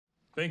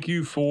Thank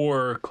you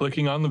for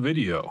clicking on the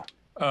video.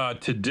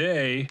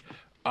 Today,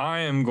 I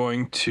am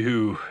going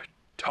to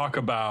talk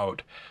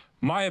about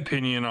my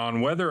opinion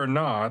on whether or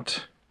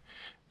not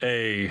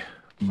a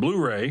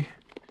Blu-ray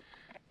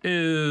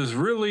is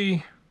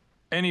really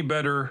any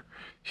better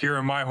here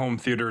in my home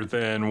theater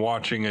than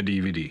watching a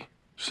DVD.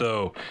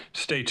 So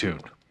stay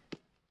tuned.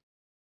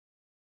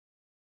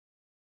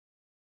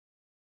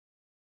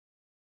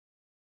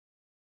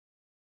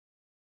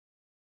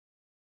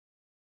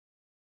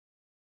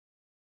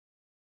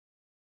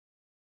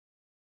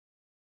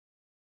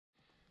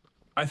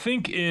 I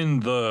think in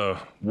the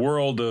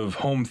world of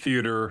home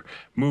theater,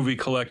 movie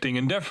collecting,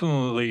 and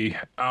definitely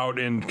out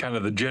in kind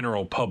of the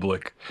general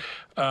public,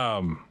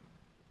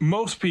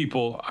 most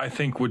people, I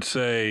think, would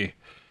say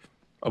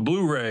a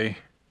Blu-ray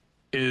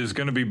is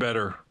going to be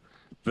better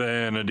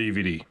than a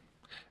DVD.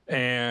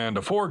 And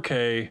a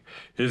 4K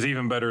is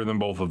even better than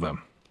both of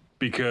them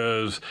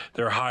because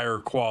they're higher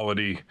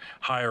quality,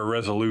 higher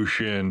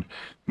resolution,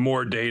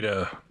 more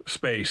data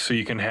space, so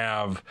you can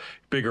have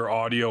bigger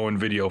audio and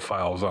video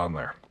files on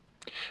there.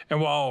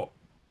 And while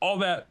all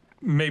that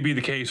may be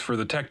the case for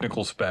the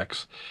technical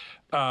specs,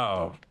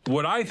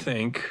 what I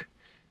think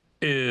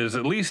is,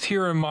 at least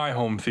here in my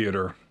home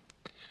theater,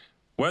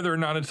 whether or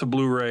not it's a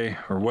Blu-ray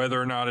or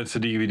whether or not it's a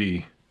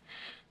DVD,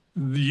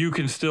 you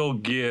can still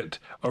get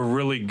a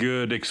really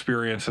good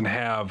experience and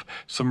have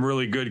some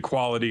really good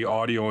quality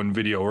audio and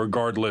video,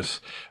 regardless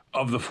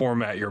of the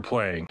format you're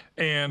playing.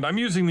 And I'm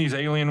using these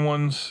Alien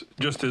ones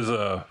just as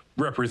a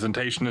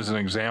representation, as an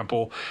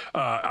example.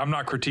 I'm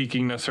not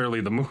critiquing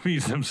necessarily the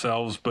movies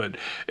themselves, but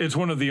it's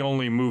one of the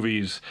only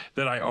movies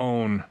that I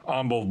own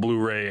on both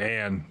Blu-ray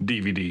and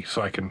DVD,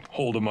 so I can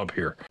hold them up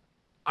here.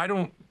 I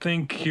don't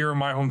think here in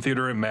my home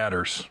theater it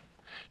matters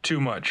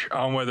too much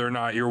on whether or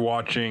not you're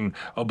watching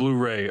a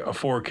Blu-ray, a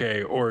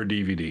 4K, or a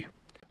DVD.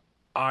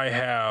 I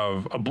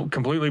have a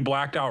completely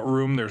blacked out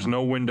room. There's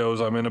no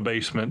windows. I'm in a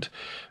basement.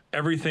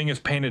 Everything is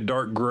painted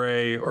dark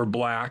gray or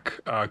black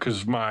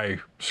because my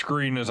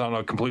screen is on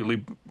a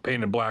completely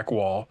painted black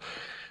wall.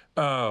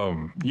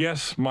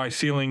 Yes, my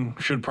ceiling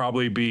should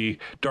probably be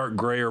dark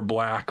gray or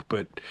black,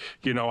 but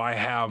you know, I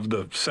have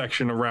the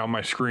section around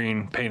my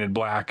screen painted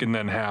black and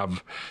then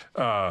have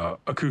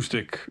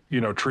acoustic,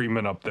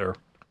 treatment up there.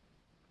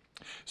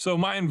 So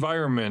my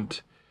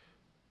environment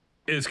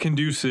is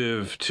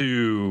conducive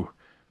to,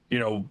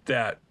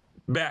 that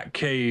bat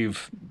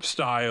cave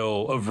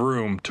style of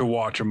room to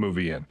watch a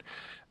movie in.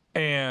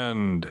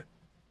 And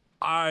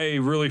I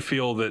really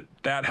feel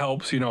that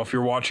helps, if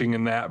you're watching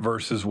in that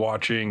versus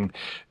watching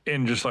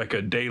in just like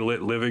a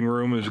daylit living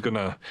room is going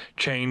to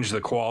change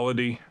the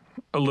quality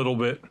a little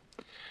bit.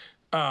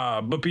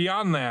 But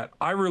beyond that,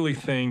 I really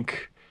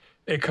think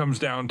it comes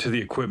down to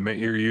the equipment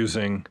you're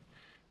using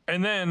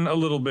and then a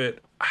little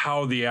bit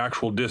how the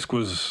actual disc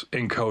was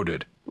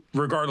encoded,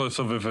 regardless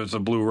of if it's a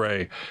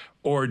Blu-ray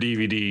or a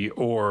DVD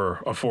or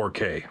a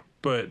 4K.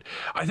 But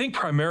I think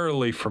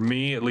primarily for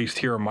me, at least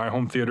here in my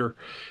home theater,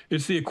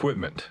 it's the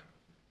equipment.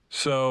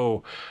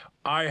 So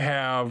I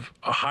have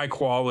a high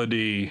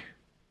quality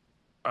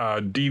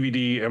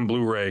DVD and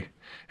Blu-ray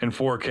and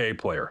 4K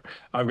player.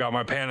 I've got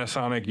my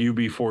Panasonic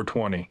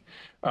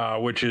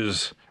UB420, which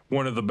is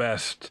one of the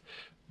best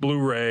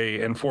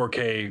Blu-ray and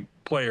 4K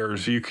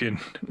players you can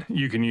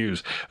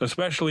use,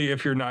 especially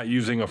if you're not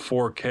using a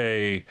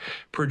 4K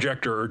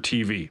projector or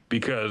TV,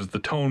 because the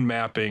tone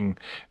mapping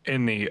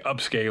in the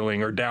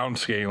upscaling or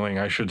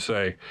downscaling, I should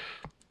say,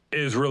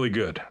 is really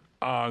good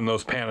on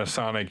those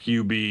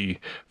Panasonic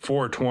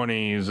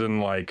UB420s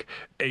and like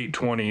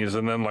 820s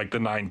and then like the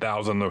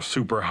 9000, the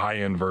super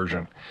high-end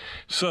version.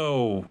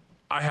 So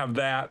I have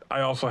that. I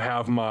also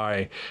have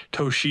my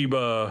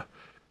Toshiba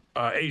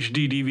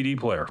HD DVD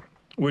player,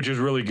 which is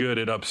really good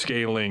at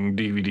upscaling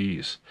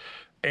DVDs.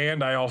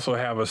 And I also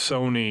have a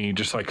Sony,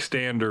 just like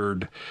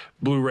standard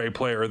Blu-ray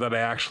player that I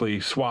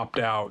actually swapped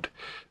out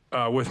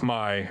with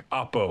my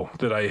Oppo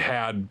that I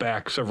had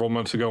back several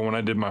months ago when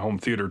I did my home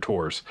theater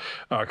tours,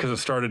 because it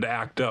started to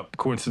act up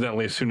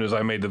coincidentally as soon as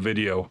I made the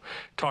video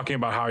talking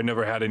about how I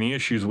never had any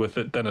issues with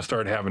it. Then I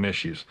started having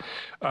issues.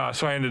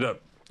 So I ended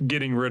up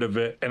getting rid of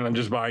it, and I'm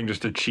just buying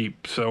just a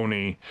cheap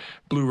Sony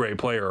Blu-ray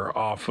player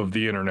off of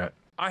the internet.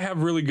 I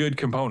have really good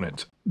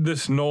components.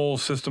 This Knoll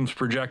Systems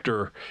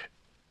projector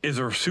is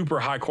a super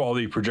high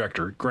quality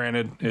projector.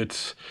 Granted,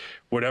 it's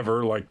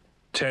whatever, like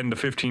 10 to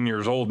 15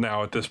 years old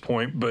now at this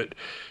point, but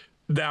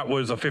that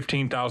was a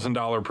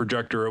 $15,000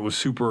 projector. It was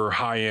super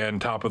high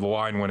end, top of the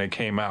line when it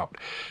came out.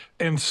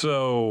 And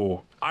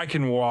so I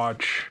can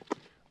watch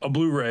a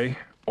Blu-ray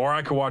or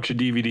I could watch a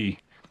DVD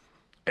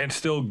and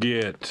still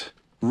get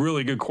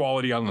really good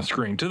quality on the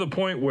screen, to the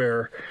point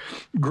where,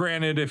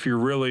 granted, if you're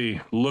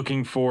really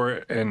looking for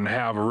it and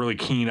have a really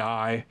keen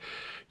eye,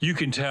 you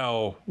can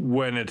tell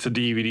when it's a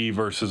DVD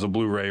versus a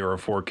Blu-ray or a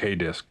 4K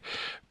disc.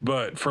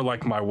 But for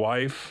like my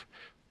wife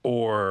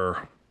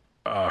or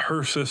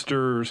her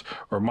sisters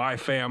or my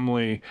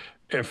family,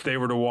 if they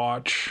were to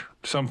watch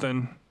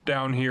something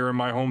down here in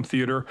my home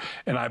theater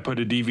and I put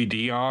a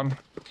DVD on,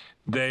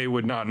 they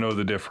would not know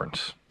the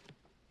difference.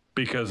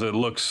 because it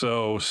looks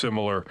so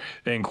similar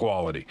in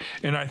quality.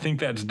 And I think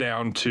that's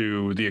down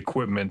to the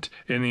equipment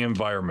and the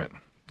environment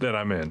that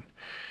I'm in.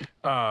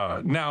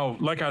 Now,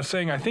 like I was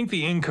saying, I think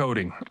the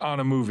encoding on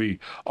a movie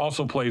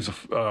also plays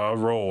a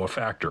role, a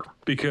factor,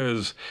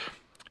 because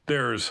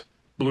there's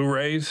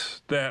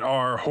Blu-rays that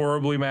are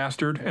horribly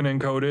mastered and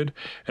encoded,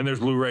 and there's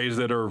Blu-rays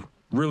that are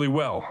really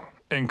well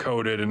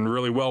encoded and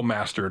really well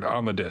mastered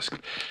on the disc.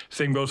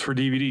 Same goes for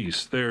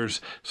DVDs.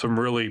 There's some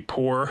really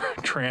poor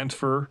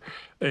transfer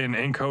and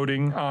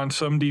encoding on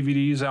some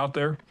DVDs out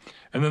there.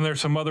 And then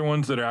there's some other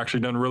ones that are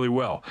actually done really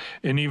well.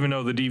 And even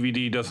though the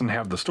DVD doesn't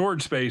have the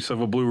storage space of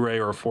a Blu-ray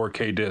or a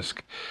 4K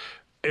disc,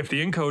 if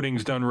the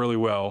encoding's done really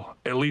well,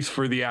 at least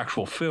for the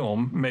actual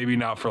film, maybe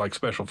not for like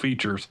special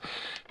features,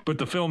 but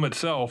the film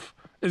itself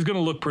is going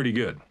to look pretty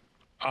good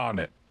on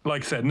it.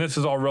 Like I said, and this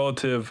is all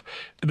relative.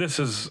 This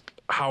is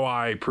how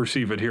I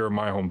perceive it here in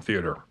my home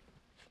theater.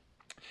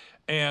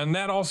 And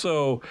that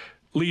also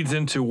leads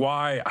into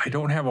why I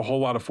don't have a whole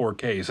lot of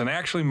 4Ks. And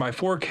actually, my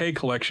 4K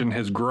collection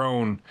has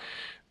grown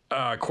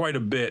quite a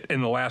bit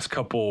in the last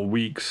couple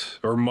weeks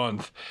or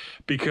month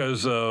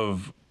because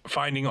of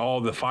finding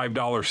all the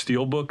 $5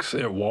 steel books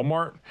at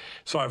Walmart.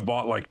 So I've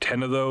bought like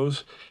 10 of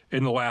those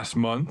in the last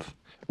month,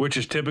 which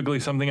is typically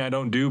something I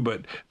don't do,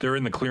 but they're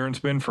in the clearance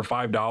bin for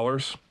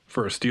 $5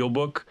 for a steel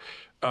book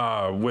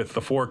with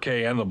the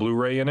 4K and the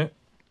Blu-ray in it.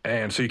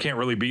 And so you can't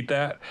really beat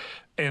that.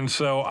 And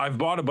so I've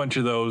bought a bunch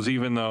of those,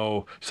 even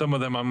though some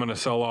of them I'm going to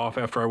sell off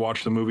after I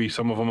watch the movie.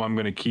 Some of them I'm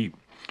going to keep.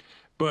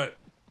 But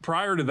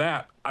prior to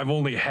that, I've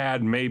only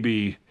had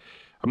maybe,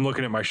 I'm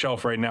looking at my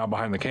shelf right now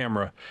behind the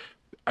camera,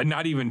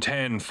 not even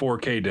 10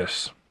 4K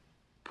discs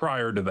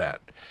prior to that.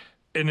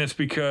 And it's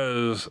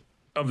because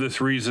of this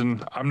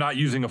reason. I'm not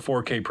using a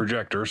 4K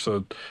projector,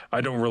 so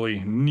I don't really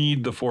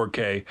need the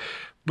 4K.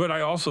 But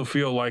I also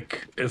feel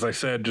like, as I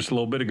said just a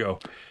little bit ago,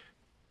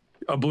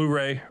 a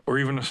Blu-ray or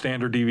even a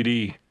standard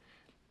DVD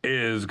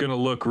is going to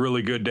look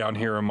really good down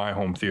here in my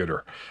home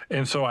theater.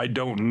 And so I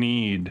don't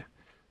need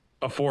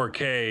a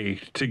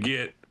 4K to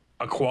get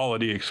a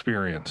quality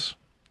experience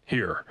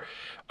here.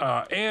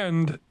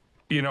 And,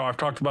 you know, I've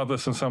talked about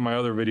this in some of my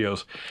other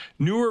videos.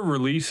 Newer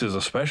releases,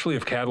 especially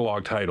of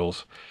catalog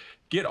titles,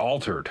 get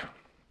altered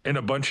in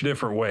a bunch of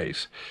different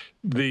ways.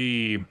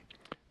 The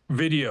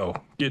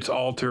video gets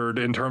altered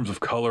in terms of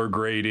color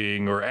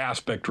grading or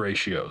aspect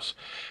ratios.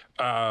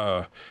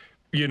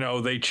 You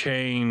know, they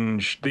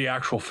change the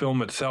actual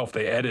film itself.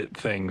 They edit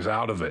things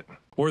out of it.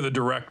 Or the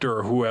director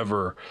or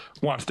whoever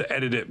wants to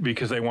edit it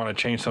because they want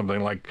to change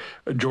something, like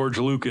George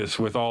Lucas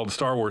with all the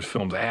Star Wars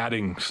films,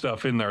 adding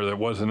stuff in there that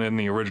wasn't in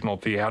the original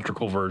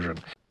theatrical version.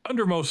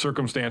 Under most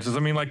circumstances,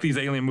 I mean, like these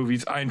Alien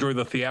movies, I enjoy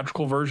the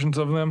theatrical versions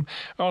of them.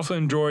 I also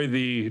enjoy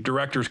the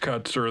director's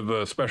cuts or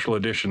the special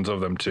editions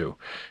of them too.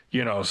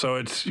 You know, so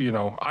it's, you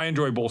know, I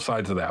enjoy both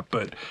sides of that.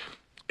 But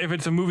if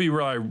it's a movie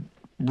where I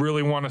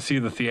really want to see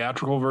the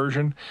theatrical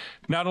version,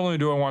 not only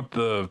do I want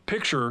the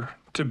picture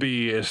to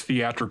be as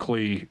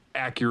theatrically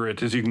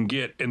accurate as you can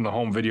get in the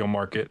home video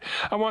market,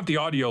 I want the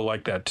audio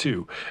like that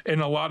too.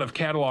 And a lot of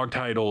catalog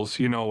titles,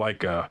 you know,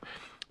 like, I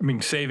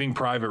mean, Saving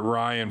Private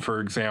Ryan, for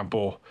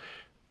example,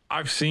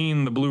 I've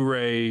seen the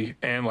Blu-ray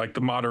and like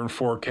the modern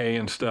 4K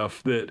and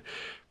stuff that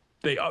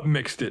they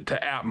upmixed it to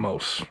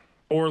Atmos.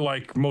 Or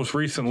like most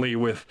recently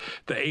with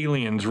the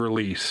Aliens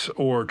release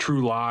or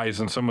True Lies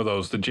and some of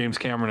those that James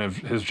Cameron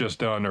has just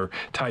done, or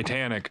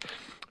Titanic,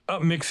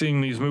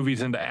 upmixing these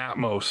movies into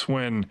Atmos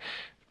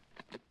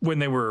when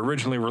they were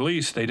originally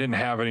released, they didn't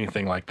have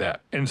anything like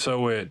that. And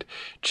so it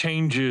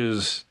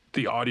changes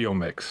the audio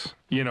mix,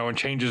 you know, and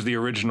changes the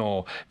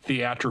original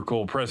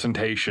theatrical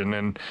presentation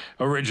and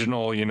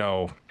original, you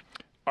know,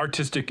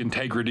 artistic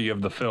integrity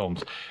of the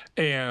films.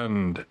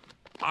 And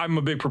I'm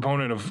a big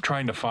proponent of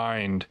trying to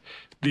find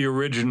the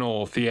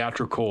original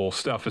theatrical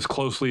stuff as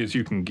closely as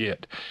you can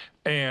get.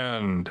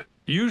 And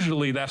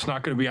usually that's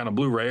not going to be on a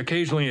Blu-ray.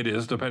 Occasionally it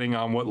is, depending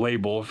on what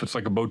label. If it's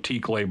like a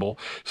boutique label,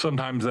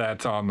 sometimes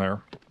that's on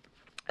there.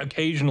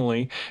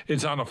 Occasionally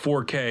it's on a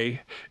 4K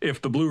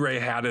if the Blu-ray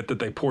had it that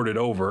they ported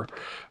over.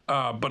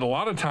 But a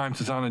lot of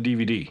times it's on a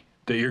DVD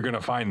that you're going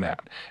to find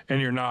that.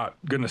 And you're not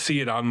going to see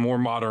it on more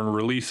modern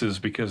releases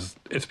because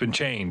it's been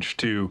changed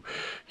to,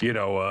 you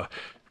know,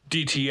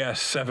 DTS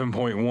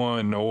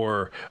 7.1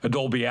 or a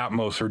Dolby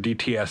Atmos or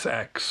DTS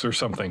X or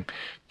something,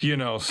 you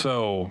know,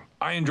 so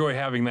I enjoy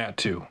having that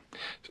too.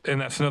 And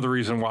that's another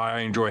reason why I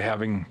enjoy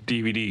having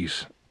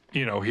DVDs,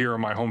 you know, here in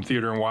my home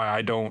theater, and why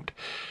I don't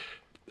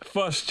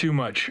fuss too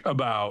much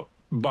about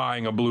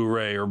buying a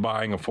Blu-ray or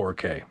buying a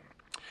 4K.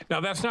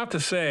 Now, that's not to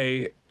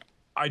say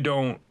I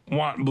don't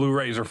want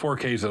Blu-rays or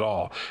 4Ks at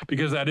all,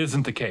 because that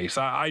isn't the case.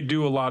 I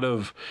do a lot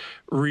of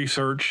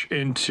research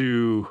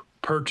into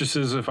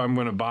purchases if I'm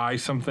going to buy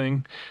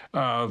something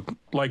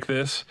like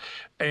this,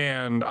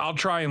 and I'll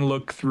try and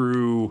look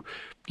through,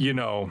 you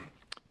know,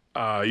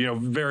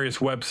 various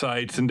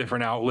websites and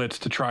different outlets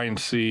to try and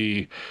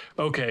see,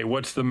 okay,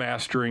 what's the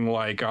mastering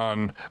like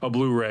on a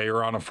Blu-ray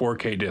or on a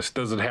 4K disc?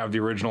 Does it have the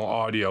original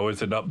audio?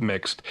 Is it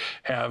upmixed?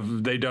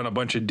 Have they done a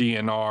bunch of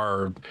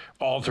DNR,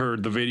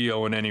 altered the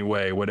video in any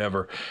way,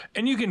 whatever?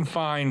 And you can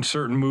find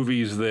certain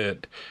movies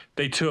that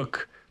they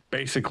took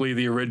basically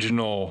the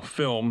original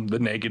film, the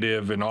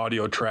negative and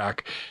audio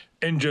track,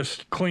 and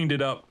just cleaned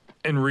it up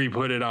and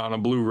re-put it on a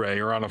Blu-ray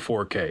or on a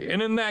 4K.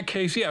 And in that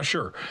case, yeah,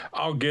 sure,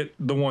 I'll get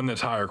the one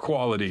that's higher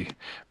quality.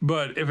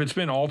 But if it's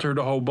been altered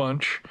a whole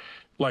bunch,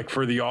 like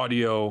for the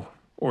audio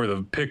or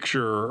the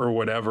picture or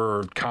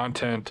whatever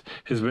content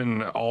has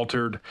been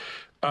altered,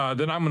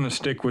 then I'm going to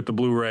stick with the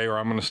Blu-ray or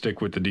I'm going to stick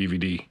with the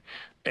DVD.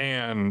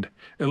 And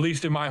at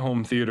least in my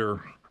home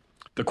theater,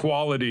 the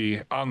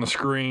quality on the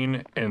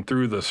screen and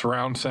through the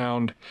surround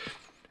sound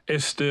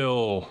is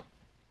still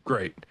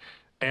great.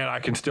 And I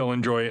can still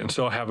enjoy it and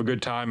still have a good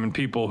time. And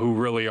people who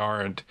really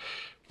aren't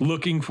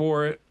looking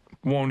for it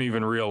won't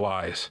even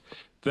realize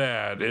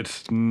that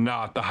it's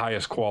not the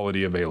highest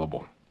quality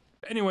available.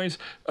 Anyways,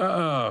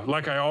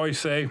 like I always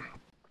say,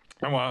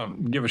 I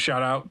want to give a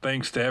shout out.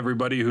 Thanks to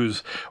everybody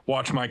who's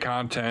watched my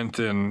content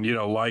and,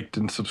 liked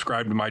and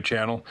subscribed to my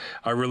channel.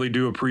 I really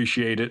do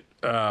appreciate it.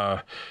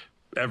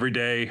 Every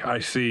day I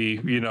see,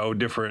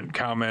 different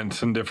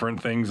comments and different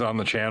things on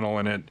the channel,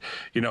 and it,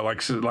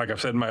 like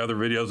I've said in my other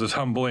videos, is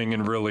humbling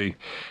and really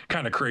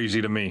kind of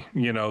crazy to me,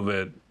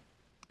 that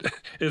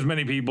as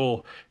many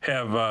people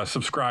have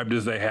subscribed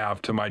as they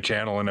have to my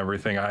channel and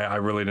everything. I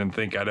really didn't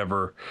think I'd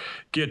ever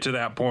get to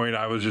that point.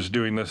 I was just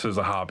doing this as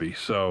a hobby.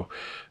 So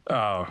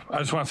I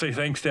just want to say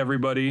thanks to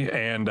everybody,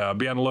 and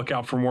be on the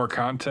lookout for more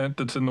content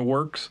that's in the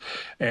works,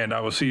 and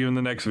I will see you in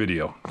the next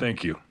video.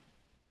 Thank you.